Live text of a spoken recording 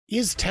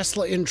Is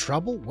Tesla in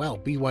trouble? Well,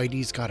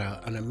 BYD's got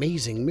an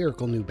amazing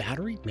miracle new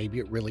battery. Maybe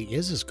it really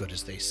is as good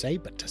as they say,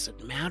 but does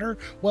it matter?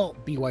 Well,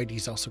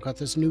 BYD's also got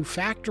this new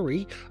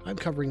factory. I'm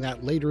covering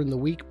that later in the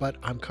week, but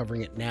I'm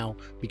covering it now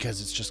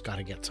because it's just got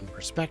to get some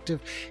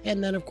perspective.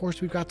 And then, of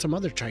course, we've got some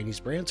other Chinese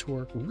brands who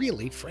are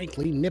really,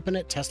 frankly, nipping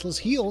at Tesla's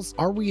heels.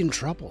 Are we in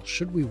trouble?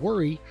 Should we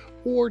worry?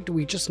 Or do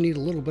we just need a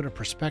little bit of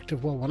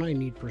perspective? Well, when I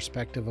need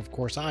perspective, of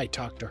course, I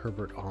talk to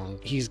Herbert Ong.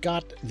 He's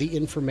got the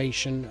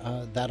information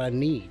that I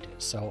need.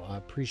 So I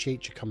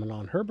appreciate you coming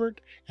on,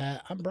 Herbert.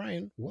 I'm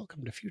Brian.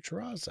 Welcome to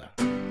Futuraza.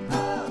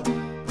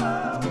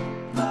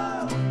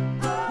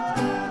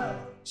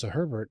 So,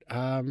 Herbert,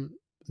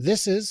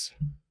 this is,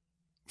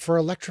 for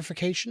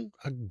electrification,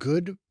 a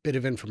good bit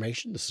of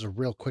information. This is a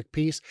real quick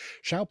piece.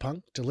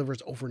 XPeng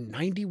delivers over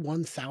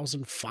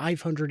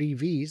 91,500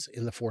 EVs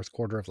in the fourth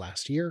quarter of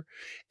last year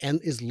and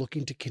is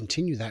looking to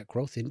continue that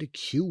growth into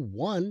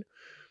Q1.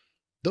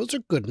 Those are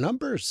good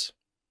numbers.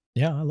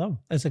 Yeah, I love.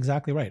 That's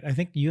exactly right. I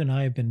think you and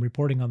I have been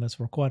reporting on this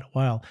for quite a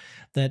while,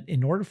 that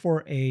in order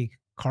for a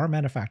car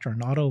manufacturer,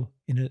 an auto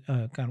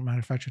car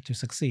manufacturer to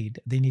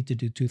succeed, they need to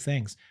do two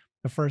things.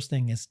 The first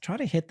thing is try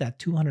to hit that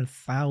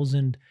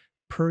 200,000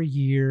 per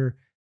year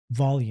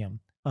volume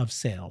of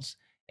sales.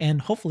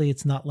 And hopefully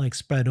it's not like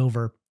spread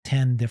over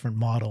 10 different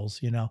models,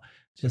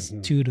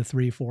 just 2 to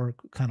 3, 4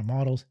 kind of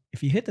models.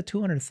 If you hit the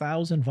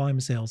 200,000 volume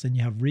of sales and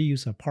you have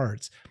reuse of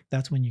parts,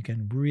 that's when you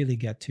can really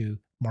get to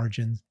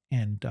margins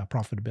and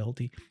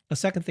profitability. The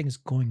second thing is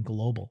going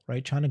global,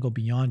 right? Trying to go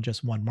beyond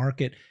just one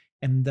market.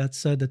 And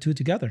that's the two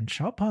together. And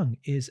XPeng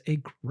is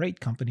a great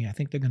company. I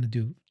think they're going to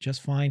do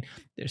just fine.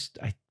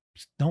 I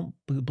don't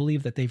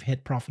believe that they've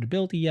hit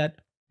profitability yet,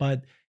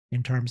 but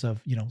in terms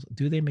of,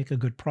 do they make a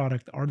good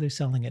product? Are they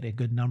selling it at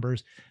good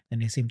numbers?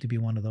 And they seem to be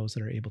one of those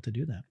that are able to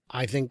do that.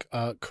 I think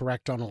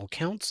correct on all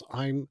counts.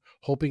 I'm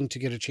hoping to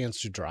get a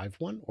chance to drive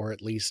one, or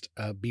at least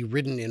be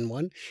ridden in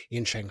one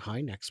in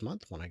Shanghai next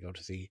month when I go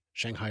to the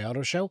Shanghai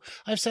Auto Show.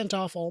 I've sent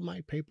off all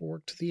my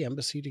paperwork to the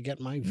embassy to get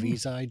my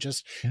visa. I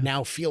just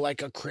now feel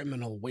like a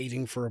criminal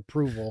waiting for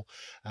approval,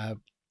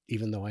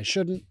 even though I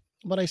shouldn't,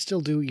 but I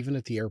still do, even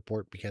at the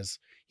airport, because,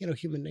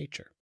 human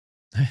nature.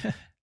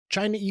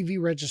 China EV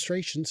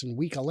registrations in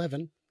week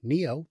 11,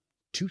 NIO,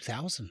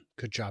 2,000.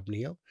 Good job,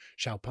 NIO.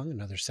 XPeng,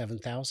 another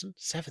 7,000.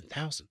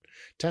 7,000.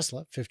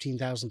 Tesla,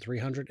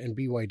 15,300. And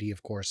BYD,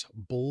 of course,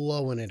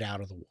 blowing it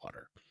out of the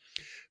water.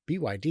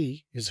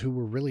 BYD is who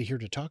we're really here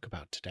to talk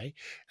about today.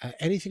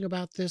 Anything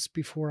about this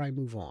before I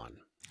move on?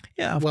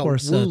 Yeah, of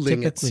course.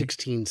 Ruling at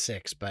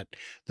 16.6, but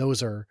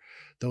those are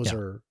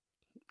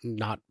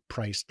not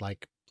priced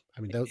like.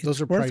 Those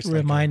are worth priced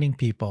reminding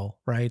people,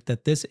 right,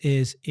 that this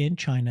is in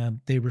China.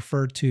 They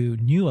refer to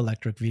new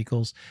electric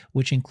vehicles,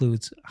 which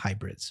includes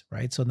hybrids,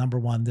 right? So number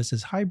one, this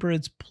is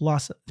hybrids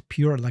plus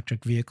pure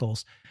electric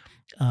vehicles.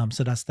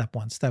 So that's step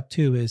one. Step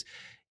two is,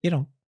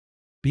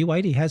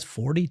 BYD has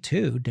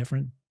 42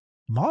 different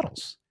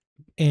models.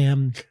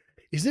 And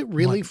is it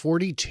really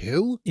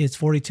 42? It's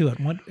 42.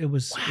 And what it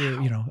was,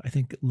 wow. I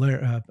think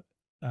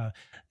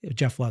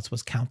Jeff Lutz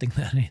was counting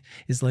that.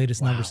 His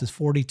latest numbers is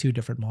 42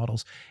 different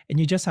models. And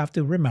you just have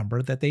to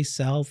remember that they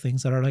sell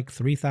things that are like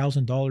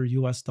 $3,000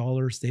 US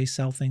dollars. They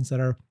sell things that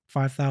are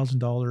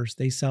 $5,000.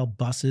 They sell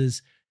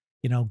buses,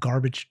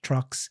 garbage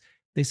trucks.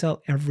 They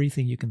sell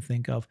everything you can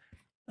think of.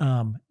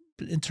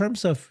 In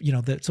terms of,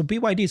 so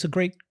BYD is a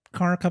great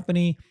car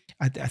company.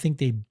 I think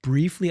they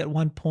briefly at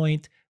one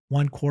point,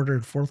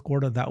 fourth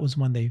quarter, that was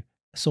when they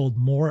sold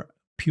more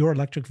pure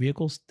electric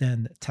vehicles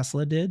than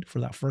Tesla did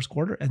for that first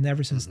quarter. And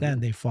ever since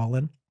then, they've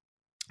fallen.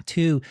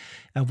 Two,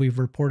 we've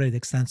reported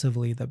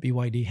extensively that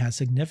BYD has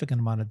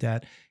significant amount of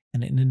debt,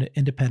 and an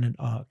independent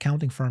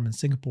accounting firm in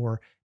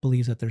Singapore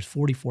believes that there's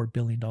 $44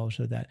 billion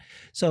of debt.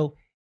 So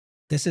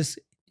this is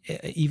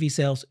EV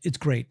sales. It's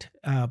great.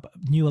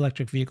 New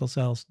electric vehicle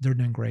sales, they're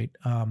doing great.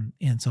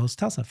 And so is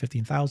Tesla.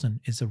 15,000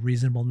 is a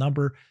reasonable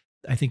number.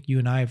 I think you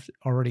and I have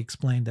already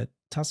explained that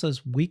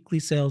Tesla's weekly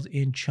sales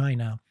in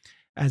China,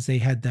 as they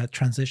had that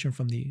transition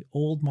from the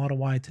old Model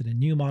Y to the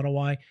new Model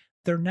Y,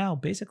 they're now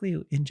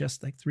basically in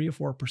just like 3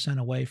 or 4%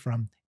 away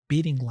from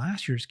beating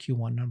last year's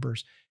Q1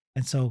 numbers.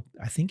 And so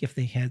I think if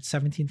they had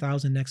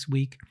 17,000 next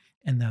week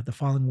and the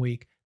following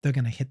week, they're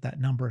going to hit that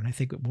number. And I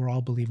think we're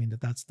all believing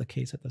that that's the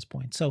case at this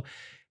point. So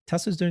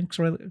Tesla's doing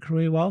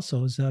really well.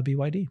 So is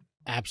BYD.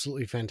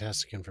 Absolutely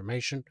fantastic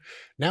information.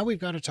 Now we've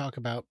got to talk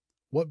about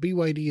what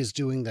BYD is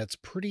doing that's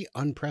pretty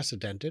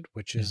unprecedented,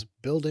 which is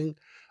building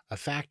a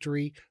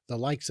factory, the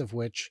likes of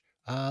which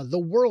the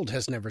world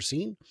has never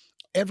seen.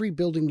 Every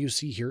building you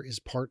see here is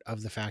part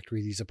of the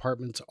factory. These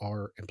apartments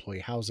are employee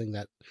housing,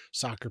 that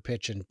soccer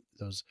pitch and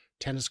those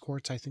tennis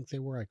courts, I think they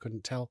were, I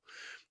couldn't tell.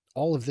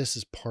 All of this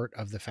is part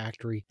of the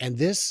factory. And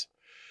this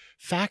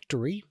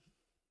factory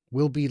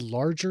will be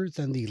larger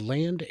than the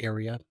land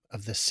area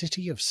of the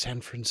city of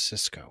San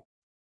Francisco.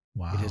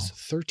 Wow. It is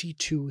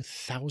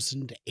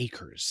 32,000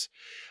 acres.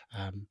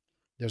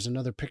 There's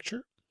another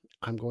picture.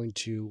 I'm going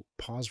to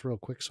pause real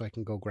quick so I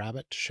can go grab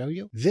it to show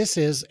you. This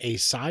is a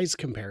size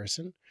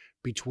comparison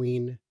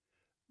between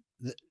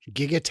the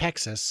Giga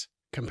Texas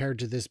compared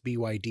to this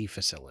BYD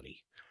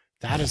facility.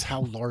 That is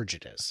how large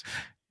it is.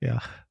 Yeah.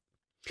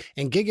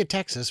 And Giga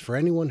Texas, for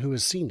anyone who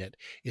has seen it,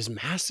 is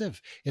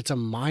massive. It's a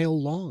mile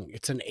long,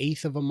 it's an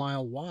eighth of a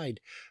mile wide.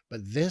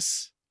 But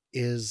this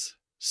is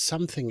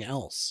something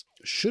else.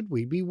 Should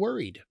we be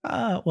worried?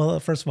 Well,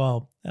 first of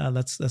all,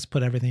 let's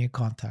put everything in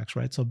context,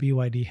 right? So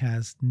BYD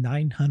has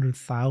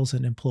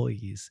 900,000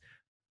 employees.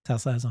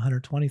 Tesla has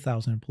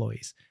 120,000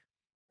 employees.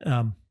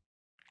 Um,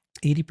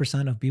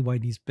 80% of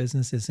BYD's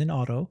business is in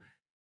auto,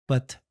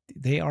 but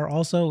they are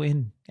also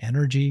in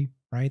energy,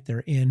 right?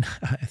 They're in,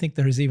 I think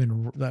there's even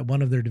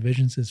one of their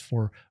divisions is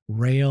for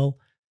rail.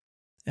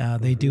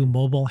 They do Mhm.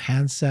 mobile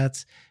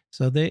handsets.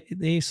 So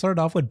they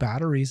started off with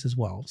batteries as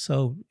well.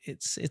 So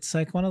it's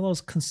like one of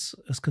those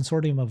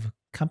consortium of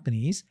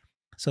companies.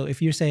 So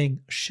if you're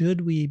saying,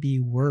 should we be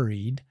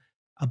worried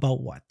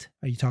about what?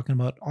 Are you talking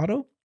about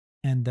auto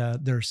and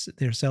their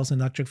sales in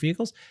electric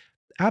vehicles?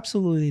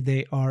 Absolutely,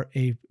 they are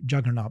a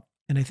juggernaut.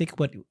 And I think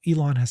what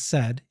Elon has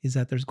said is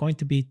that there's going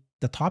to be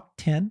the top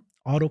 10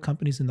 auto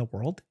companies in the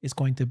world is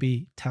going to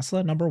be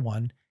Tesla, number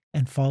one,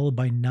 and followed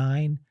by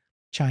nine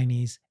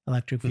Chinese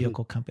electric Mhm.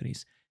 vehicle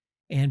companies.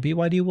 And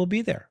BYD will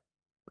be there.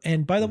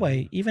 And by the Mhm.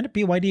 way, even if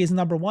BYD is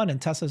number one and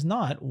Tesla's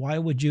not, why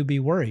would you be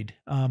worried?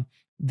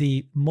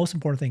 The most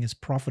important thing is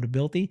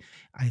profitability.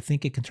 I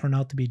think it can turn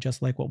out to be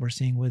just like what we're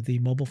seeing with the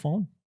mobile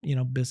phone,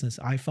 business.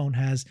 iPhone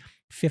has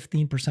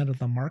 15% of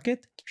the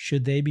market.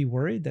 Should they be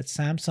worried that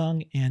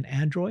Samsung and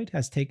Android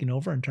has taken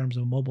over in terms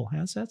of mobile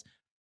handsets?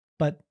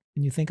 But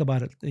when you think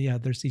about it, yeah,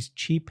 there's these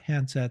cheap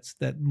handsets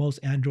that most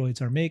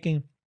Androids are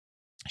making,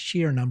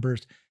 sheer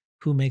numbers.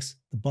 Who makes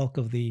the bulk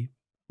of the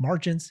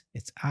margins?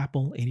 It's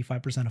Apple.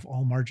 85% of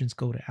all margins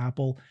go to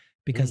Apple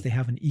because Mm. they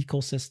have an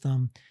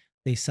ecosystem.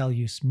 They sell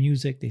you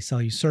music, they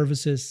sell you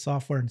services,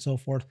 software, and so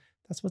forth.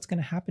 That's what's going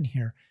to happen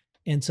here.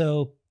 And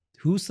so,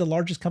 who's the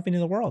largest company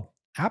in the world?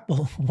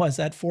 Apple was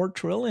at 4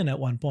 trillion at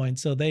one point.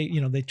 So they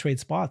trade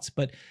spots.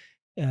 But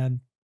um,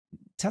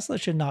 Tesla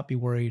should not be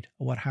worried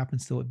what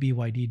happens to what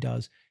BYD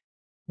does.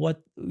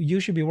 What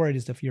you should be worried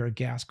is if you're a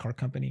gas car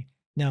company.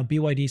 Now,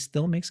 BYD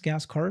still makes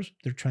gas cars.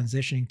 They're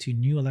transitioning to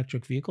new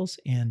electric vehicles,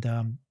 and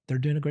they're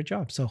doing a great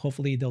job. So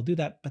hopefully they'll do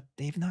that. But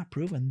they've not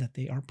proven that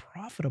they are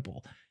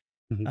profitable.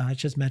 Mhm. I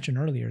just mentioned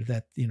earlier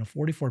that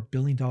 $44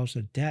 billion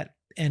of debt,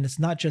 and it's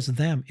not just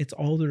them; it's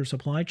all their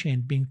supply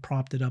chain being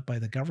propped up by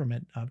the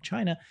government of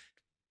China,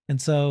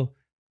 and so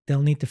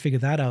they'll need to figure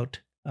that out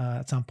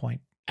at some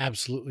point.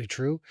 Absolutely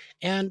true.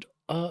 And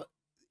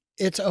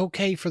it's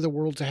okay for the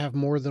world to have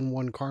more than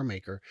one car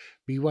maker.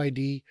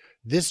 BYD,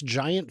 this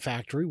giant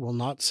factory will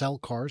not sell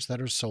cars that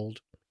are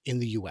sold in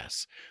the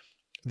US.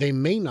 They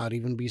may not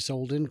even be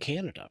sold in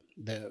Canada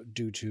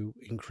due to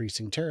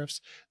increasing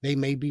tariffs. They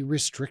may be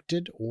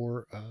restricted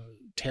or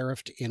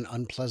tariffed in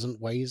unpleasant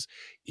ways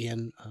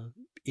in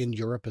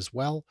Europe as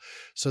well.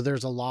 So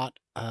there's a lot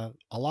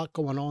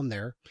going on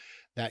there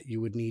that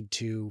you would need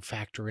to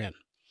factor in.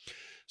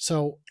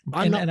 So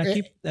I'm And not.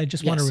 and I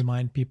just want to Yes.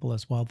 remind people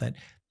as well that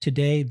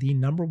today the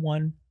number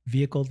one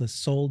vehicle that's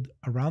sold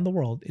around the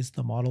world is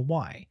the Model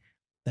Y.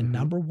 The Hmm.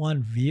 number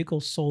one vehicle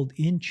sold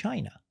in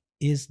China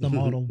is the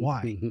Model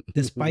Y,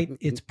 despite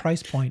its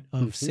price point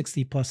of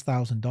 60 plus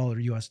 $1,000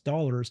 US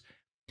dollars.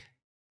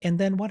 And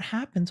then what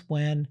happens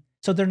when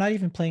so they're not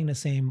even playing the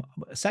same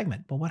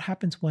segment, but what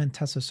happens when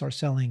Tesla starts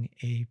selling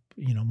a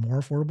more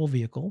affordable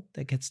vehicle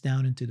that gets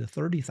down into the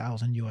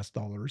 30,000 US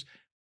dollars?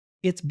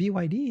 It's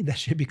BYD that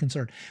should be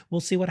concerned.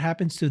 We'll see what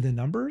happens to the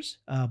numbers,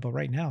 but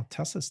right now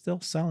Tesla's still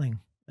selling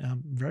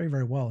very,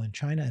 very well in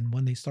China. And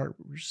when they start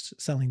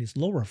selling these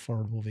lower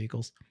affordable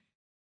vehicles,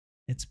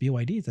 it's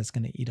BYD that's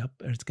going to eat up,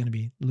 or it's going to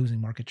be losing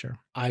market share.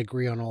 I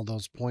agree on all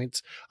those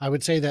points. I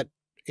would say that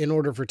in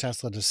order for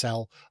Tesla to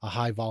sell a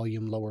high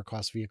volume, lower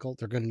cost vehicle,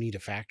 they're going to need a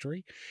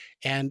factory.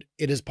 And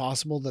it is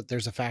possible that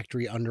there's a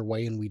factory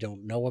underway and we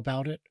don't know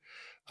about it.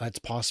 It's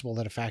possible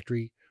that a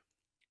factory,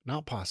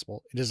 not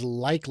possible, it is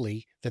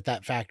likely that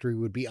that factory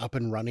would be up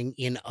and running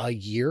in a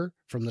year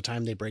from the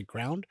time they break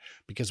ground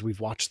because we've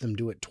watched them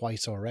do it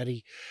twice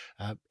already,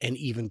 and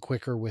even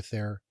quicker with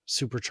their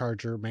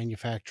supercharger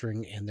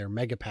manufacturing and their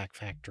megapack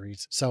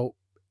factories. So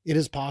it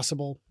is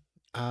possible.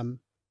 Um,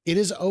 it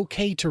is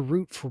okay to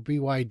root for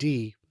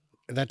BYD.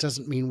 That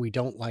doesn't mean we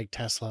don't like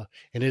Tesla,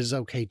 and it is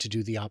okay to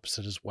do the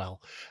opposite as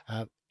well.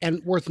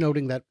 And worth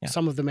noting that Yeah.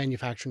 some of the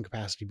manufacturing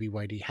capacity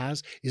BYD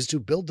has is to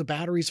build the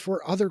batteries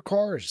for other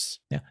cars.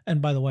 Yeah.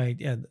 And by the way,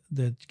 yeah,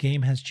 the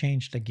game has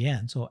changed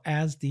again. So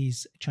as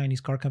these Chinese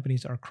car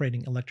companies are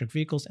creating electric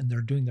vehicles and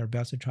they're doing their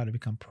best to try to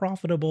become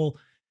profitable,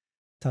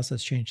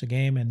 Tesla's changed the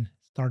game and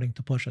starting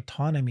to push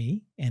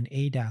autonomy and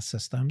ADAS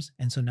systems.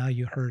 And so now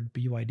you heard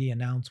BYD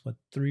announce what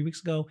 3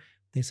 weeks ago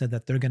they said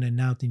that they're going to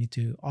now they need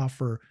to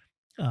offer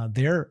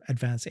their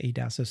advanced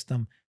ADAS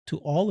system to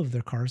all of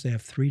their cars. They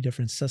have three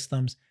different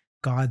systems.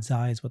 God's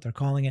eye is what they're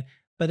calling it.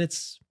 But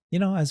it's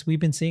as we've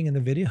been seeing in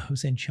the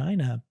videos in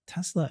China,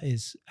 Tesla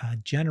is a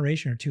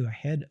generation or two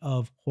ahead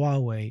of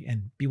Huawei,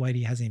 and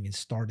BYD hasn't even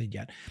started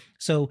yet.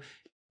 So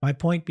my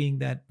point being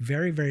that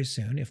very, very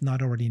soon, if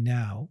not already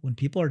now, when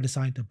people are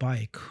deciding to buy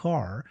a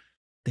car,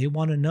 They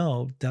want to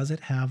know, does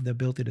it have the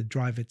ability to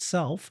drive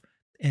itself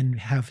and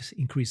have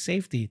increased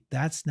safety?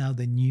 That's now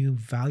the new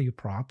value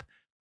prop.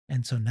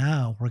 And so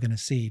now we're going to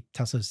see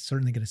Tesla's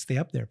certainly going to stay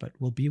up there, but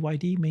will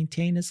BYD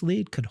maintain its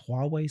lead? Could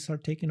Huawei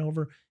start taking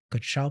over?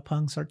 Could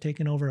Xiaopeng start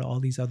taking over? All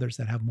these others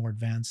that have more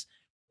advanced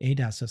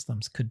ADAS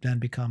systems could then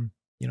become,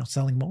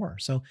 selling more.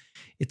 So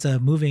it's a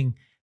moving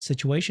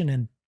situation,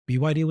 and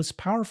BYD was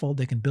powerful.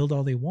 They can build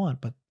all they want,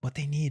 but what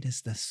they need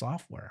is the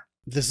software.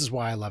 This is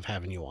why I love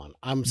having you on.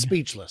 I'm Yeah.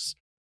 speechless.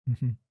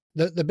 Mhm.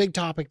 The big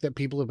topic that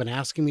people have been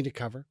asking me to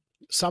cover,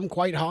 some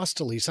quite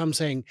hostilely, some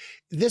saying,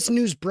 this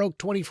news broke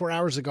 24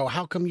 hours ago.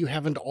 How come you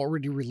haven't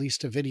already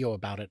released a video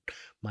about it?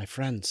 My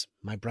friends,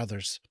 my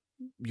brothers,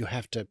 you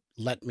have to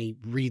let me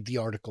read the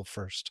article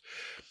first.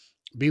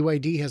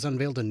 BYD has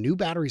unveiled a new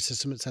battery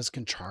system it says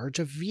can charge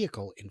a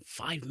vehicle in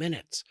 5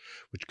 minutes,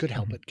 which could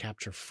help Mhm. it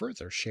capture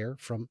further share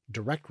from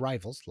direct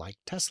rivals like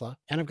Tesla.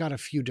 And I've got a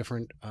few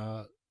different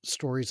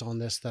stories on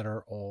this that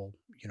are all,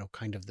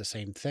 kind of the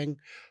same thing.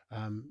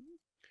 Um,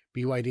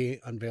 BYD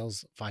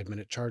unveils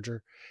 5-minute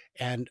charger.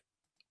 And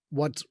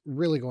what's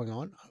really going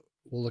on,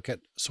 we'll look at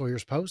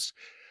Sawyer's Post.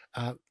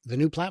 The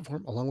new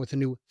platform, along with a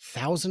new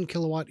 1,000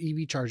 kilowatt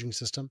EV charging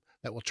system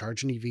that will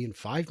charge an EV in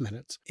 5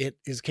 minutes, it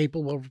is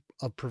capable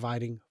of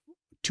providing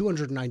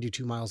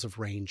 292 miles of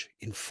range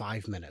in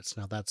 5 minutes.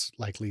 Now, that's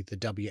likely the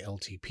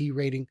WLTP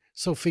rating,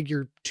 so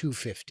figure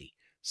 250.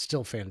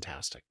 Still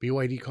fantastic.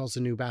 BYD calls the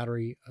new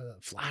battery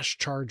flash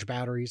charge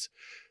batteries,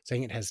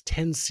 saying it has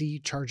 10C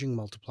charging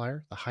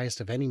multiplier, the highest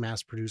of any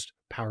mass produced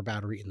power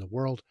battery in the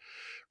world.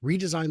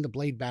 Redesigned the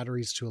blade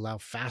batteries to allow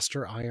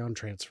faster ion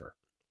transfer.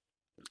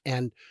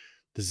 And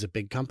this is a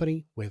big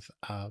company with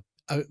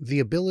the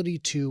ability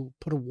to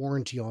put a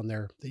warranty on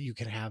there that you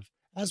can have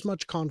as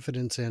much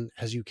confidence in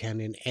as you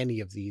can in any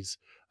of these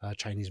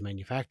Chinese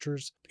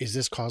manufacturers. Is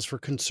this cause for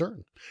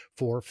concern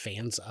for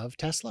fans of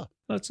Tesla?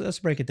 Let's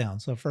break it down.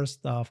 So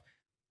first off,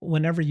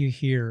 whenever you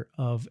hear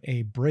of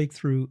a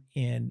breakthrough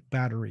in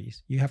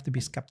batteries, you have to be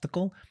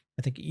skeptical.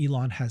 I think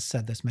Elon has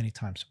said this many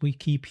times. We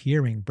keep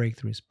hearing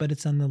breakthroughs, but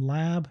it's in the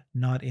lab,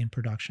 not in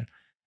production.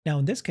 Now,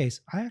 in this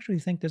case, I actually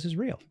think this is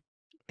real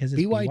because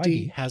it's BYD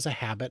BYD. has a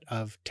habit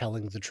of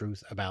telling the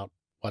truth about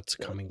what's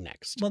coming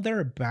next. Well, they're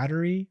a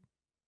battery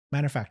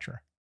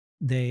manufacturer.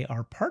 They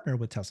are partnered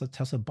with Tesla.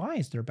 Tesla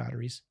buys their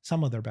batteries,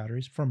 some of their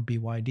batteries from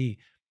BYD.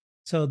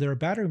 So they're a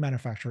battery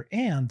manufacturer,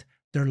 and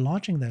they're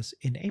launching this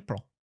in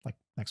April, like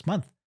next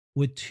month,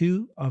 with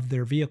two of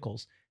their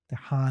vehicles, the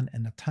Han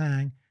and the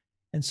Tang.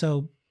 And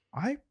so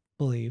I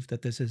believe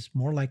that this is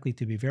more likely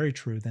to be very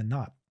true than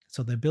not.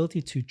 So the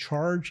ability to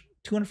charge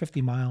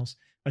 250 miles,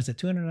 or is it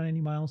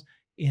 290 miles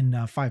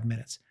in 5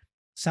 minutes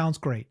sounds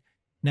great.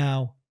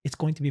 Now, it's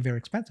going to be very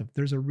expensive.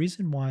 There's a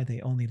reason why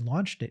they only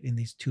launched it in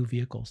these two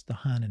vehicles, the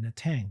Han and the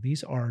Tang.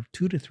 These are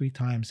 2 to 3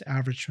 times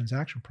average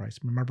transaction price.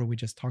 Remember, we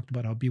just talked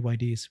about how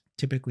BYD is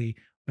typically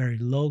very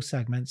low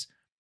segments.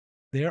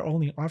 They're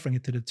only offering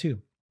it to the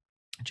two.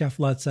 Jeff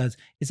Lutz says,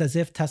 it's as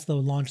if Tesla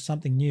launched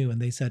something new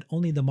and they said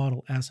only the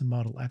Model S and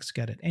Model X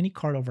get it. Any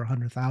car over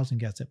 100,000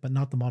 gets it, but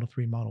not the Model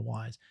 3, Model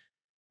Ys.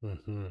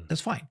 Mhm.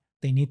 That's fine.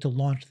 They need to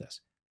launch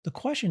this. The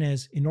question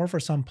is, in order for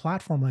some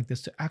platform like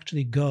this to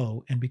actually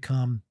go and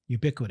become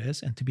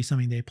ubiquitous and to be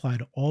something they apply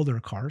to all their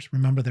cars,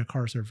 remember their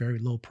cars are very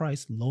low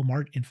price, low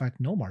margin, in fact,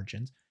 no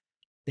margins,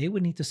 they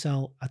would need to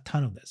sell a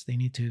ton of this. They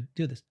need to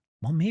do this.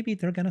 Well, maybe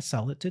they're going to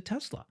sell it to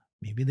Tesla.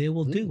 Maybe they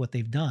will do Mm. what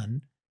they've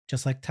done,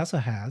 just like Tesla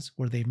has,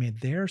 where they've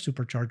made their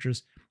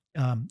superchargers,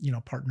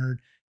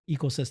 partnered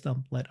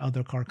ecosystem, let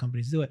other car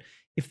companies do it.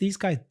 If these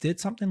guys did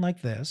something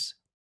like this,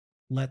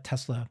 let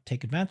Tesla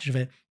take advantage of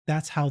it.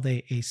 That's how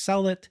they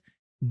sell it,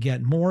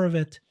 get more of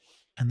it,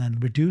 and then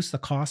reduce the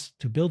cost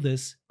to build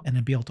this and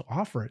then be able to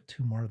offer it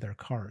to more of their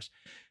cars.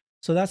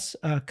 So that's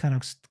kind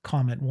of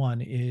comment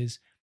one is,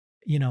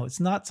 it's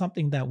not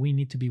something that we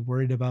need to be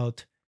worried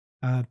about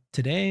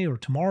today or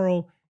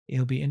tomorrow.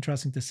 It'll be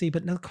interesting to see.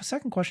 But the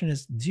second question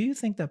is, do you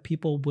think that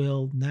people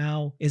will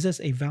now, is this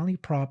a value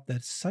prop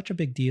that's such a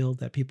big deal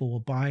that people will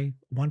buy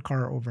one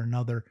car over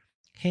another?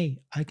 Hey,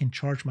 I can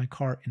charge my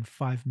car in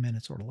 5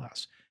 minutes or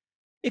less.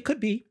 It could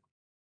be.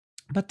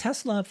 But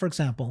Tesla, for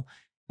example,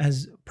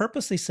 has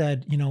purposely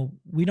said,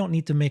 we don't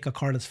need to make a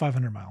car that's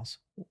 500 miles.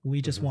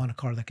 We just Mhm. want a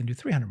car that can do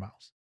 300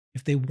 miles.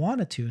 If they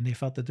wanted to and they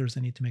felt that there's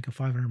a need to make a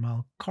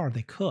 500-mile car,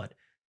 they could.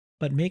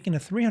 But making a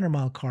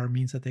 300-mile car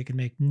means that they can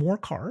make more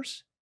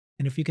cars.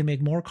 And if you can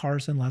make more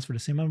cars and less for the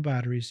same amount of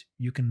batteries,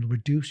 you can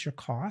reduce your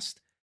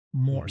cost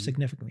more Mhm.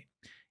 significantly.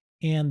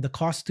 And the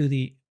cost to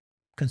the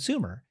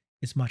consumer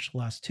is much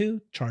less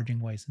too, charging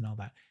ways and all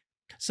that.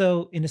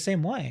 So, in the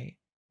same way,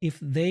 if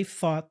they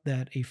thought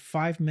that a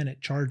 5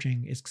 minute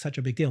charging is such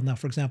a big deal. Now,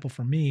 for example,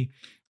 for me,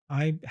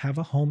 I have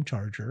a home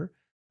charger.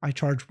 I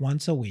charge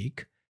once a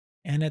week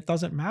and it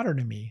doesn't matter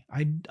to me.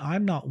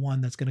 I'm not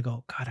one that's going to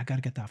go, God, I got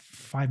to get that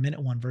 5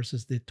 minute one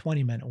versus the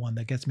 20-minute one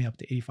that gets me up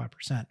to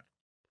 85%.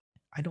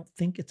 I don't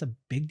think it's a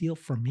big deal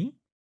for me,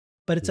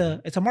 but it's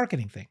Mhm. a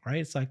marketing thing,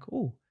 right? It's like,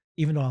 oh,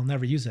 even though I'll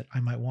never use it,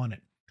 I might want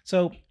it.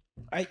 So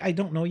I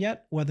don't know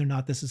yet whether or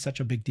not this is such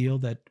a big deal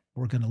that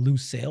we're going to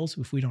lose sales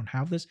if we don't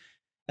have this.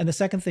 And the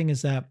third thing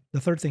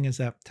is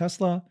that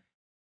Tesla,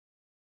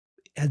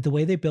 the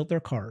way they built their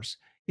cars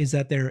is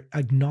that they're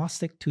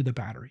agnostic to the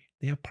battery.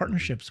 They have Mhm,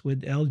 partnerships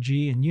with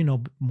LG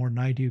and more than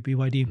I do,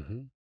 BYD,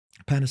 mhm.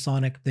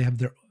 Panasonic. They have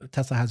their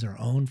Tesla has their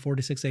own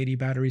 4680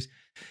 batteries.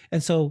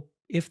 And so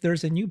if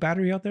there's a new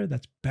battery out there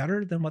that's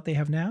better than what they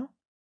have now,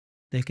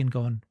 they can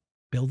go and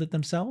build it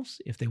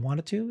themselves if they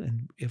wanted to,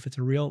 and if it's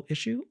a real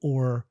issue,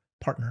 or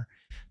partner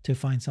to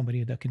find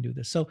somebody that can do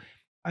this. So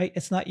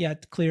it's not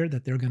yet clear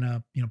that they're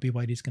gonna,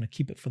 BYD is gonna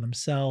keep it for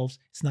themselves.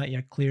 It's not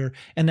yet clear.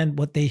 And then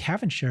what they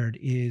haven't shared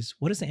is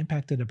what is the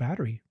impact of the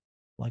battery?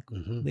 Like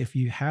Mhm. if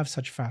you have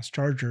such fast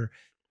charger,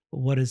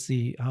 what is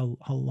the how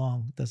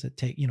long does it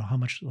take?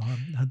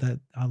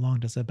 How long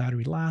does the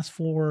battery last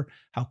for?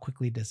 How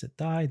quickly does it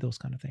die? Those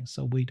kind of things.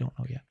 So we don't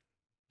know yet.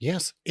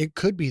 Yes, it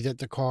could be that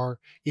the car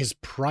is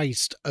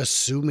priced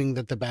assuming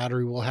that the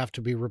battery will have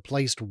to be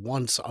replaced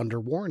once under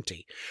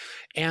warranty.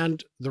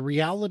 And the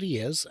reality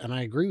is, and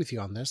I agree with you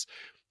on this,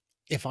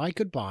 if I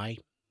could buy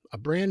a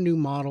brand new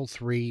Model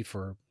 3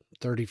 for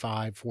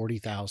 35,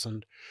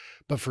 40,000,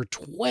 but for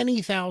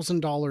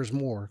 $20,000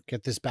 more,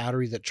 get this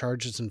battery that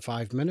charges in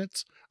 5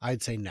 minutes,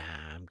 I'd say, nah,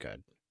 I'm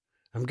good.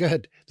 I'm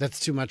good. That's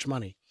too much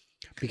money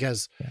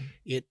because Yeah.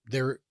 it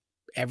there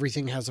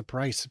everything has a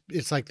price.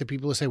 It's like the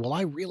people who say, "Well,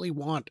 I really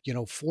want,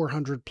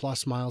 400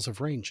 plus miles of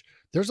range."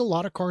 There's a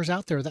lot of cars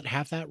out there that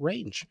have that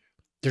range.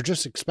 They're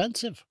just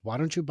expensive. Why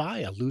don't you buy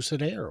a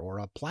Lucid Air or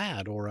a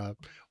Plaid or a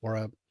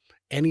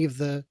any of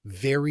the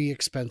very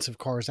expensive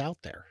cars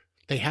out there?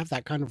 They have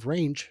that kind of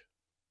range.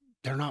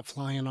 They're not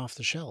flying off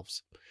the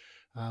shelves,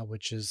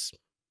 which is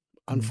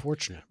Mm.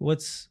 unfortunate.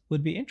 What's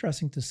would be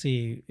interesting to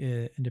see,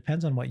 it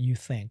depends on what you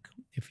think.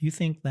 If you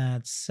think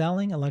that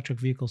selling electric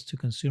vehicles to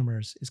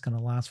consumers is going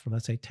to last for,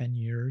 let's say, 10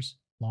 years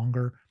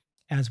longer,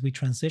 as we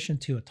transition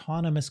to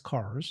autonomous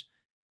cars,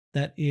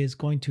 that is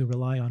going to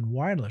rely on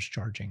wireless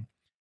charging.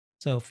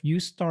 So if you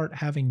start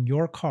having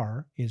your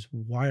car is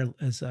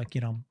wireless, like,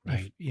 if,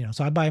 Right.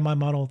 so I buy my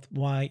Model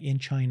Y in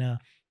China,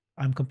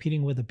 I'm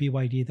competing with a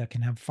BYD that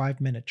can have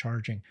 5-minute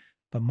charging.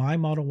 But my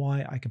Model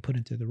Y, I can put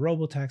into the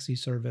robotaxi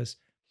service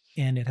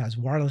and it has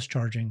wireless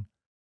charging.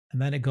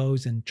 And then it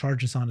goes and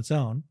charges on its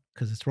own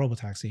because it's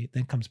robotaxi,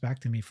 then comes back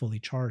to me fully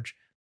charged.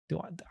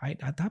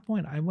 At that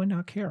point, I would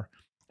not care.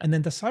 And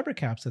then the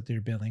cybercaps that they're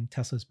building,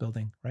 Tesla's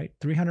building, right?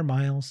 300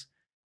 miles,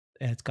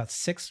 and it's got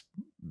 6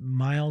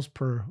 miles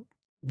per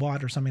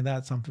watt or something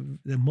like that. Some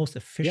the most Yeah.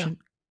 efficient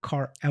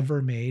car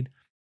ever made.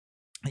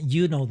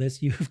 You know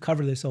this. You've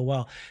covered this so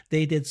well.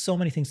 They did so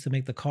many things to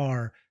make the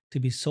car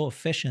to be so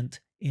efficient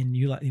in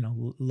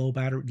low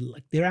battery.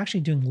 Like they're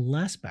actually doing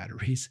less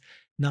batteries,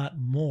 not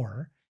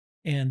more.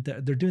 And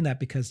they're doing that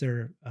because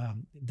they're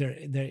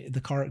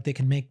the car. They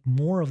can make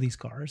more of these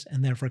cars,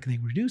 and therefore can they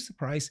reduce the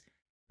price.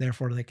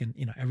 Therefore, they can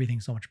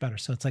everything's so much better.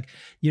 So it's like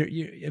you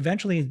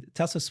eventually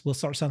Tesla will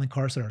start selling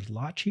cars that are a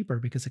lot cheaper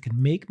because it can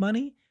make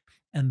money,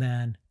 and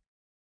then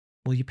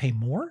will you pay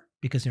more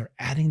because you're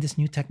adding this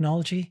new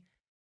technology?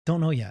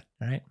 Don't know yet,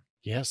 right?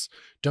 Yes,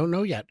 don't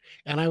know yet.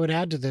 And I would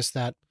add to this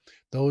that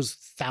those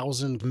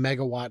 1,000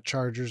 megawatt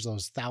chargers,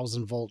 those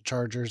 1,000 volt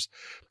chargers,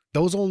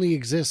 those only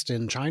exist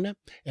in China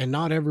and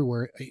not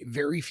everywhere.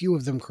 Very few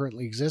of them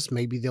currently exist.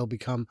 Maybe they'll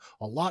become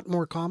a lot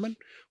more common.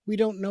 We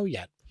don't know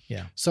yet.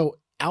 Yeah. So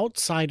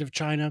outside of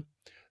China,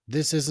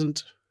 this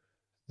isn't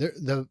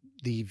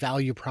the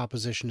value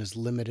proposition is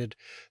limited.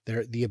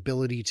 The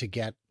ability to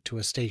get to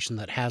a station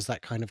that has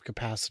that kind of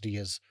capacity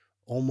is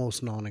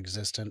almost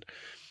non-existent.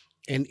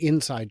 And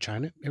inside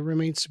China, it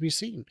remains to be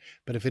seen.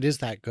 But if it is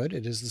that good,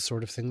 it is the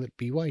sort of thing that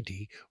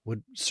BYD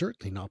would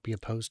certainly not be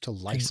opposed to And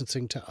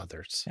licensing to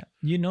others. yeah,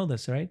 you know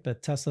this, right?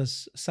 But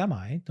Tesla's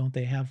Semi, don't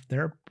they have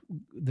their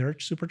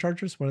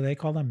superchargers? What do they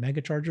call them?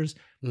 Mega chargers?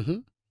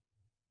 Hmm.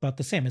 About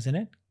the same, isn't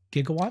it?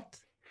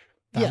 Gigawatt,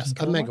 Yes, 1,000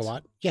 kilowatts. a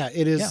megawatt. Yeah,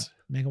 it Yeah, is.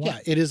 megawatt. Yeah,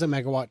 it is a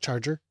megawatt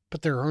charger,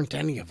 but there aren't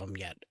any of them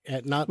yet.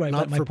 Not Right, but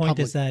not my for point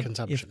is public that if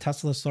consumption.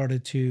 Tesla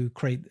started to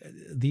create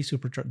these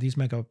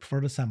mega for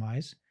the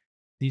semis,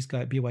 these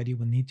guys BYD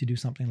will need to do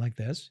something like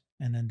this,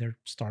 and then they're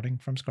starting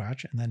from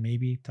scratch, and then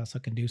maybe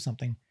Tesla can do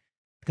something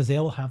because they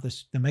will have the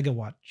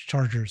megawatt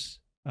chargers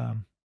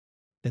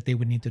that they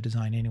would need to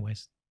design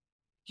anyways.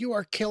 You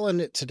are killing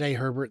it today,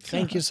 Herbert.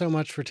 Thank you so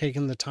much for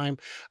taking the time.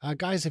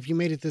 Guys, if you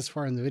made it this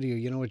far in the video,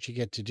 you know what you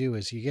get to do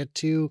is you get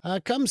to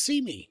come see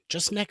me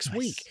just next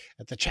week Nice.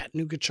 at the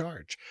Chattanooga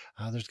Charge.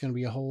 There's going to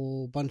be a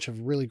whole bunch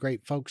of really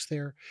great folks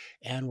there,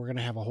 and we're going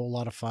to have a whole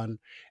lot of fun.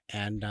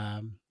 And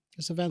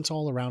there's events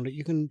all around it.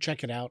 You can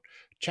check it out,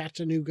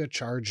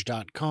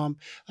 ChattanoogaCharge.com.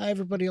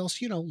 Everybody else,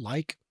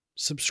 like,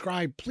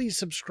 subscribe. Please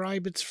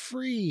subscribe. It's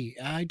free.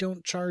 I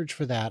don't charge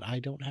for that. I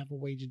don't have a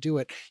way to do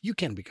it. You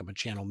can become a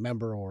channel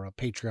member or a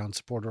Patreon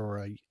supporter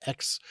or a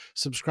X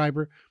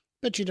subscriber,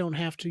 but you don't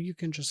have to. You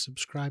can just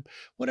subscribe,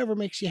 whatever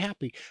makes you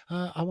happy.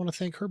 I want to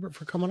thank Herbert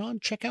for coming on.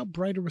 Check out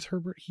Brighter with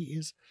Herbert. He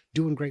is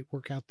doing great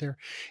work out there.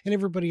 And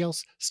everybody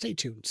else, stay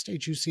tuned, stay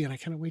juicy, and I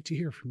cannot wait to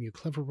hear from you,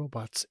 clever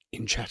robots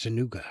in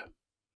Chattanooga.